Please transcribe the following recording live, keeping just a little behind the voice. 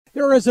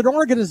There is an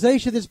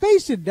organization that's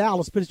based in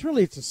Dallas, but it's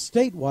a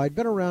statewide,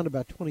 been around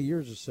about 20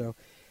 years or so,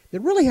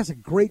 that really has a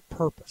great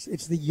purpose.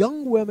 It's the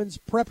Young Women's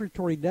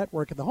Preparatory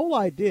Network, and the whole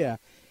idea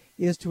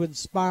is to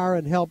inspire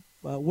and help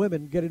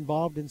women get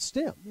involved in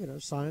STEM,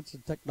 science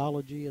and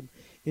technology and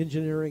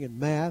engineering and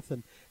math.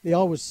 And they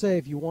always say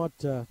if you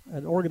want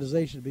an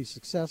organization to be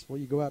successful,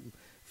 you go out and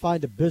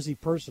find a busy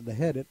person to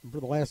head it. And for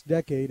the last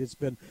decade, it's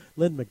been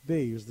Lynn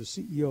McBee, who's the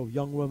CEO of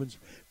Young Women's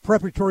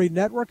Preparatory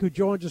Network, who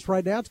joins us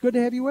right now. It's good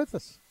to have you with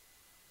us.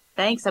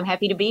 Thanks. I'm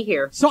happy to be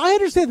here. So I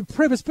understand the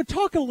premise, but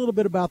talk a little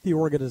bit about the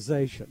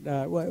organization.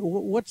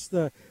 What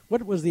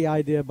was the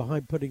idea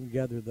behind putting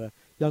together the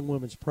Young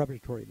Women's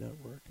Preparatory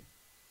Network?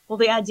 Well,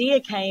 the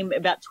idea came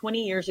about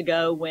 20 years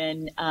ago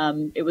when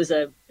it was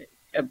a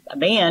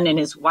man and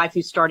his wife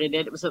who started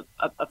it. It was a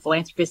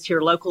philanthropist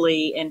here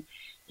locally, and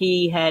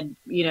he had,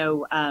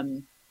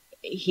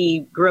 he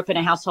grew up in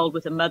a household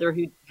with a mother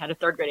who had a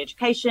third grade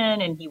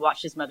education, and he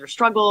watched his mother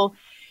struggle.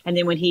 And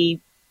then when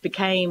he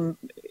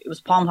it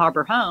was Palm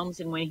Harbor Homes,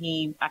 and when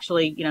he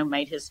actually,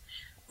 made his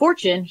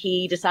fortune,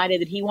 he decided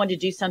that he wanted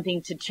to do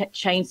something to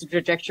change the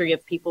trajectory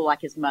of people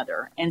like his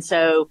mother. And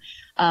so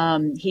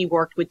he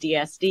worked with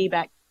DSD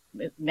back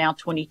now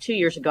 22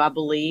 years ago, I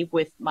believe,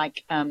 with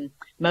Mike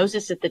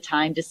Moses at the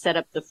time, to set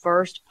up the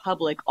first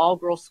public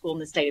all-girls school in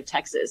the state of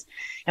Texas.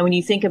 And when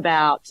you think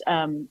about,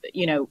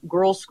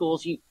 girls'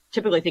 schools, you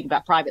typically think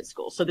about private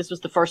schools. So this was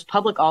the first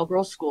public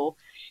all-girls school.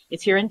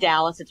 It's here in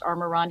Dallas. It's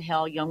Irma Ron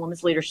Young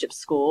Women's Leadership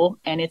School,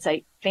 and it's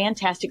a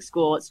fantastic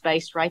school. It's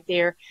based right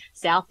there,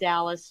 South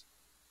Dallas,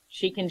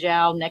 Cheek and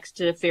Jowl, next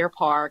to Fair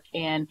Park,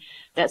 and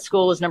that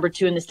school is number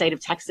 2 in the state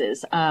of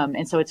Texas.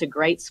 And so it's a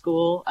great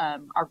school.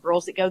 Our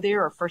girls that go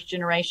there are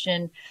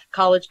first-generation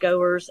college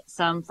goers,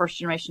 some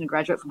first-generation to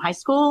graduate from high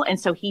school. And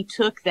so he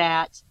took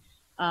that,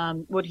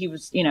 what he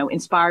was,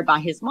 inspired by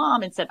his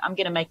mom, and said, I'm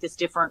going to make this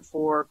different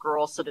for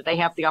girls so that they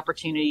have the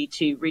opportunity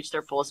to reach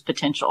their fullest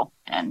potential.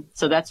 And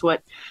so that's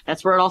where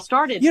it all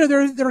started.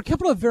 There are a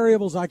couple of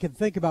variables I can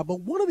think about,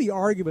 but one of the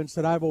arguments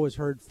that I've always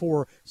heard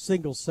for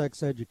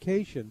single-sex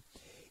education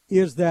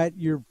is that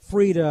you're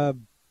free to,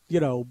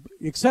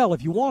 excel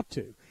if you want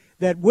to.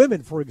 That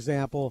women, for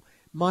example,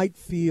 might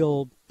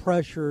feel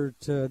pressure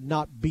to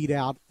not beat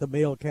out the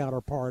male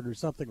counterpart or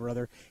something or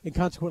other, and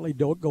consequently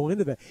don't go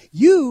into that.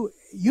 You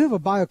have a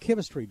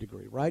biochemistry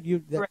degree, right?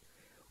 Correct.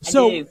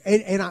 So, I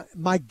do.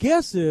 My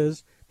guess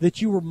is that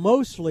you were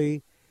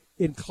mostly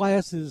in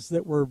classes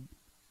that were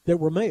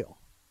male.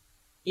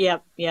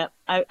 Yep.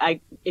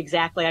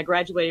 Exactly. I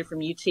graduated from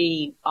UT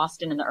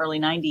Austin in the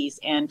early 90s,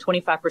 and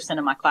 25%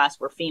 of my class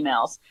were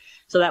females.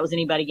 So that was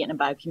anybody getting a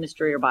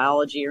biochemistry or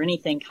biology or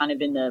anything kind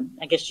of in the,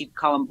 I guess you'd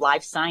call them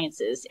life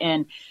sciences.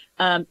 And,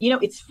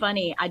 it's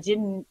funny. I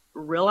didn't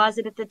realize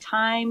it at the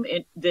time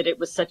that it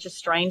was such a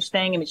strange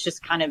thing. And it's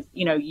just kind of,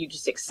 you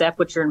just accept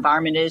what your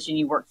environment is and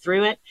you work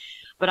through it.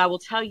 But I will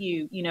tell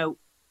you,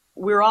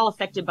 we're all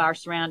affected by our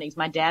surroundings.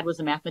 My dad was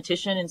a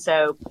mathematician, and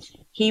so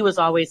he was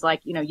always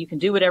like, you can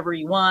do whatever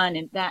you want,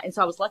 and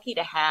so I was lucky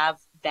to have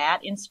that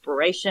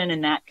inspiration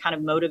and that kind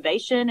of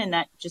motivation and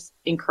that just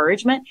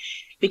encouragement,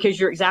 because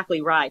you're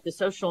exactly right. The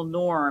social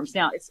norms,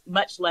 now it's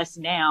much less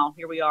now.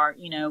 Here we are,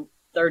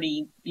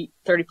 30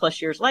 plus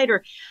years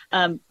later,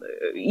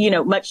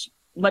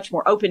 much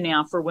more open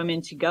now for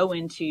women to go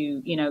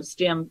into,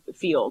 STEM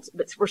fields,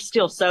 but we're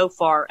still so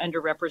far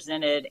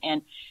underrepresented.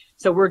 And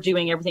so we're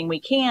doing everything we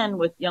can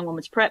with Young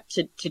Women's Prep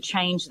to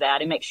change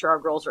that and make sure our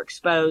girls are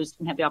exposed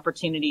and have the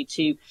opportunity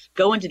to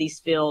go into these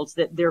fields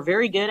that they're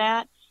very good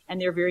at, and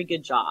they're very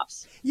good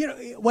jobs.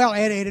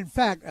 And in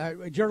fact,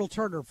 Gerald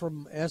Turner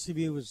from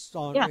SCB was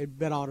on, had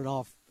been on and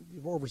off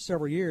over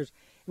several years.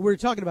 And we were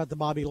talking about the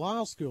Bobby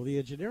Lyle School, the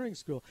engineering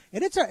school,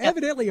 and it's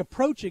evidently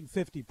approaching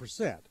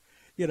 50%.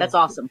 That's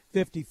awesome.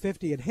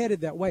 50-50 and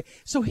headed that way.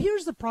 So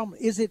here's the problem.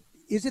 Is it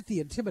the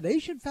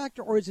intimidation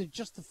factor, or is it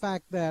just the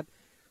fact that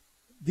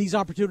these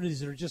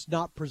opportunities are just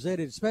not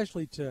presented,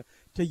 especially to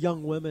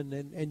young women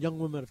and young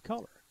women of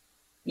color?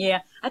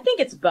 Yeah, I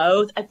think it's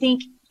both. I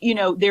think,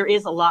 there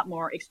is a lot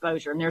more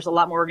exposure, and there's a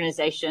lot more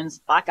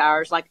organizations like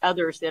ours, like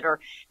others, that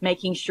are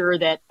making sure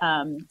that,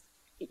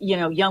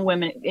 young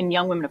women and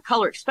young women of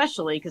color,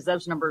 especially because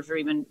those numbers are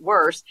even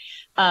worse,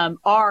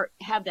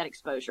 have that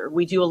exposure.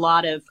 We do a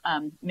lot of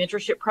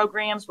mentorship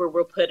programs where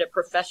we'll put a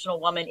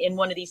professional woman in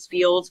one of these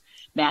fields,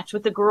 match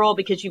with the girl,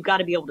 because you've got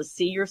to be able to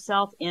see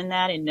yourself in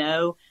that and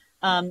know.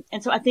 And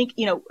so I think,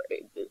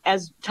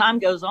 as time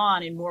goes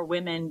on and more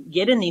women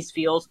get in these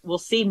fields, we'll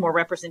see more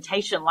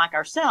representation like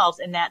ourselves,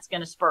 and that's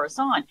going to spur us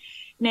on.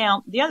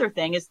 Now, the other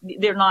thing is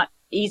they're not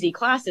easy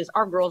classes.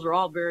 Our girls are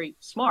all very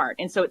smart.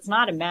 And so it's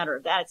not a matter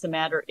of that. It's a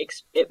matter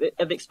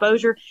of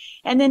exposure,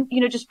 and then,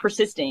 just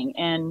persisting.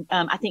 And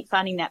I think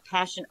finding that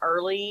passion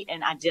early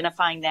and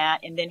identifying that,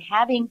 and then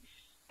having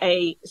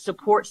a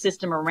support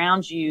system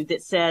around you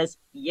that says,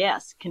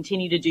 yes,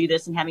 continue to do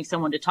this, and having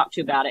someone to talk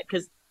to about it.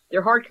 Because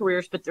they're hard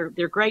careers, but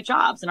they're great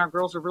jobs, and our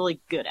girls are really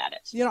good at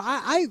it. You know,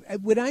 I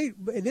when I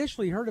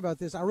initially heard about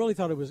this, I really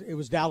thought it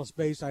was Dallas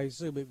based. I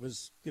assume it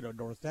was, you know,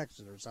 North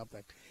Texas or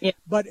something. Yeah.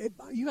 But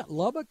you got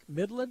Lubbock,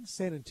 Midland,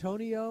 San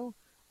Antonio,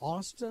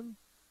 Austin.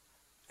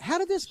 How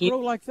did this grow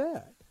like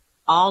that?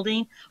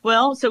 Aldine.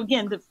 Well, so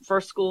again, the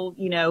first school,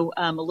 you know,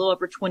 a little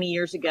over 20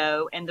 years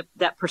ago, and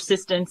that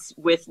persistence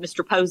with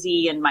Mr.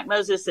 Posey and Mike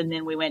Moses, and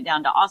then we went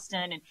down to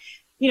Austin. And,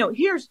 you know,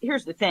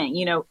 here's the thing,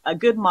 you know, a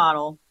good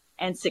model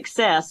and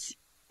success,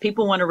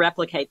 people want to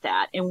replicate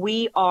that. And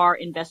we are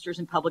investors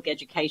in public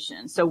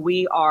education. So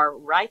we are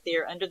right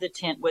there under the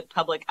tent with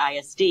public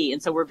ISD.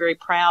 And so we're very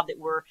proud that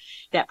we're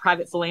that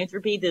private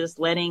philanthropy that is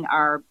letting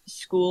our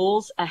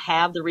schools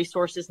have the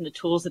resources and the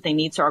tools that they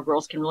need so our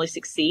girls can really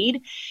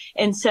succeed.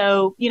 And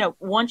so, you know,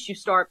 once you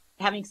start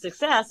having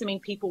success, I mean,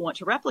 people want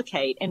to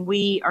replicate. And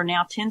we are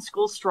now 10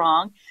 schools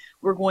strong.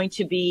 We're going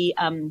to be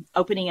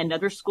opening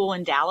another school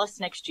in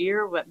Dallas next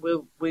year.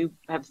 We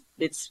have,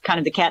 it's kind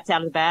of the cat's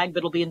out of the bag,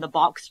 but it'll be in the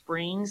Balk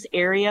Springs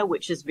area,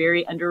 which is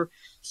very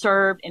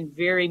underserved and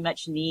very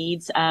much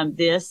needs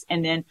this.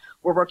 And then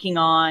we're working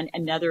on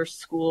another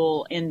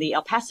school in the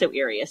El Paso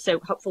area. So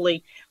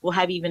hopefully we'll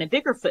have even a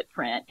bigger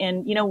footprint.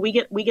 And, you know, we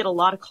get a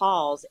lot of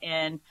calls,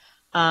 and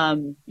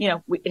you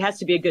know, it has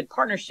to be a good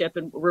partnership,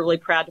 and we're really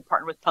proud to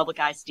partner with Public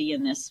ISD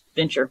in this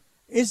venture.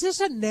 Is this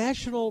a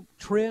national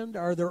trend?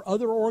 Are there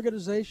other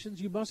organizations?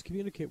 You must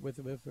communicate with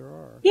them if there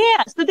are.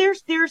 Yeah. So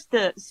there's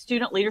the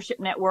Student Leadership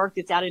Network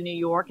that's out in New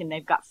York, and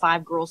they've got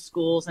 5 girls'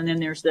 schools. And then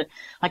there's the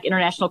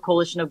International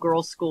Coalition of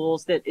Girls'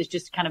 Schools that is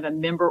just kind of a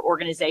member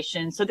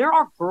organization. So there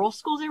are girls'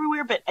 schools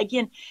everywhere. But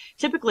again,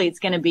 typically it's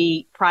going to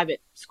be private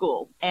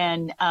school.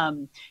 And,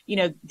 you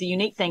know, the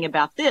unique thing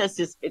about this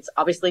is it's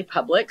obviously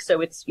public.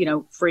 So it's, you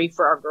know, free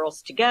for our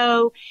girls to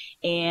go.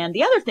 And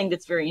the other thing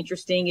that's very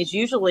interesting is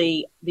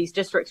usually these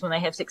districts, when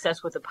they have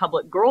success with a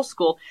public girls'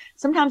 school,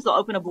 sometimes they'll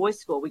open a boys'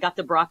 school. We got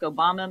the Barack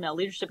Obama Male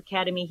Leadership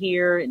Academy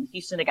here in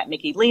Houston. They got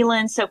Mickey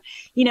Leland. So,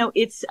 you know,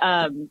 it's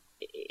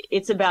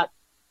about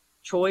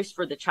choice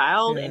for the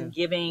child and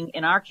giving,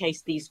 in our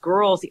case, these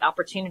girls the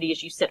opportunity,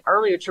 as you said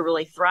earlier, to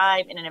really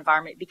thrive in an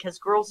environment, because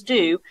girls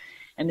do.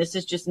 And this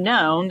is just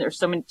known. There's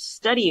so much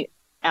study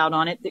out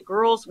on it that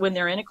girls, when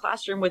they're in a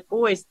classroom with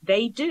boys,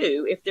 they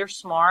do, if they're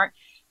smart,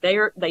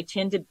 they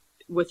tend to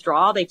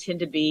withdraw. They tend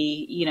to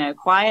be, you know,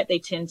 quiet. They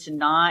tend to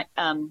not,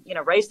 you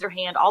know, raise their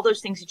hand, all those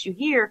things that you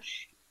hear.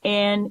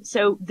 And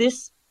so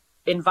this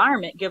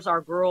environment gives our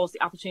girls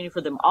the opportunity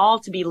for them all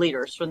to be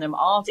leaders, for them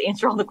all to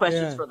answer all the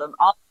questions, for them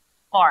all to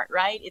be smart,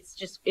 right?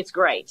 It's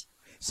great.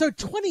 So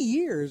 20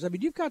 years, I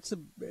mean, you've got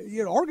some,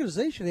 you know,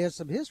 organization has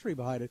some history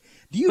behind it.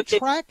 Do you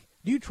track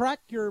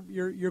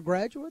your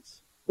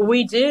graduates?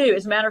 We do.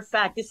 As a matter of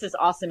fact, this is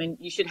awesome. And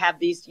you should have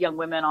these young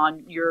women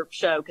on your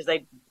show, because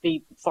they'd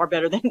be far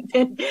better than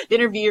the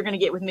interview you're going to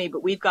get with me.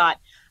 But we've got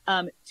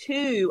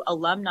 2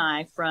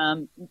 alumni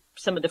from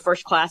some of the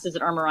first classes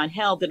at Irma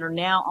Rangel that are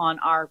now on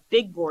our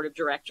big board of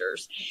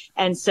directors.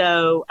 And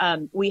so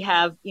we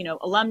have, you know,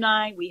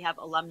 alumni. We have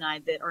alumni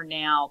that are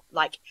now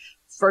like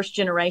first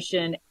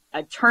generation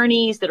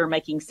attorneys that are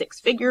making 6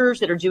 figures,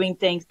 that are doing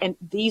things. And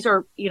these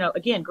are, you know,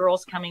 again,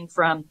 girls coming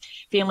from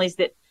families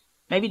that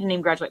maybe didn't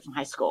even graduate from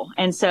high school.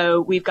 And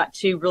so we've got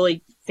 2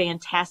 really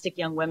fantastic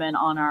young women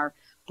on our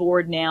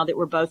board now that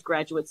were both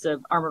graduates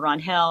of Irma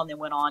Rangel and then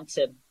went on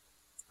to,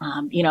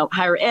 you know,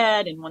 higher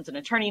ed, and one's an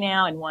attorney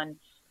now, and one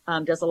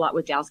does a lot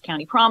with Dallas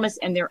County Promise,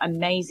 and they're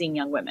amazing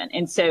young women.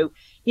 And so,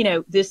 you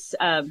know, this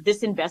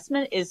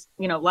investment is,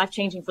 you know,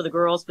 life-changing for the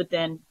girls, but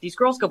then these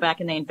girls go back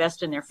and they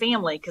invest in their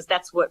family, because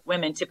that's what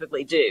women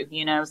typically do.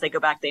 You know, as they go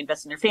back, they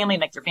invest in their family,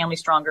 make their family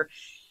stronger.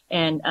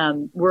 And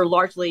we're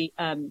largely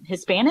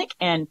Hispanic,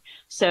 and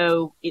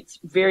so it's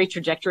very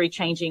trajectory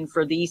changing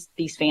for these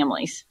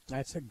families.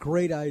 That's a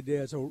great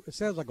idea. So it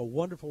sounds like a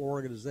wonderful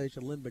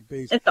organization. Lynn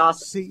McBee, it's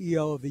awesome.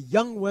 CEO of the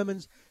Young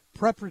Women's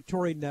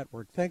Preparatory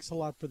Network. Thanks a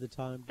lot for the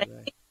time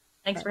today.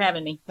 Thanks for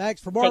having me.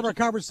 Thanks. For more of our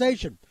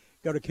conversation,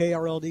 go to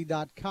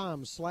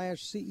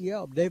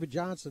krld.com/CEO. I'm David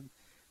Johnson,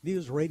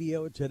 News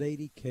Radio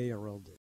 1080 KRLD.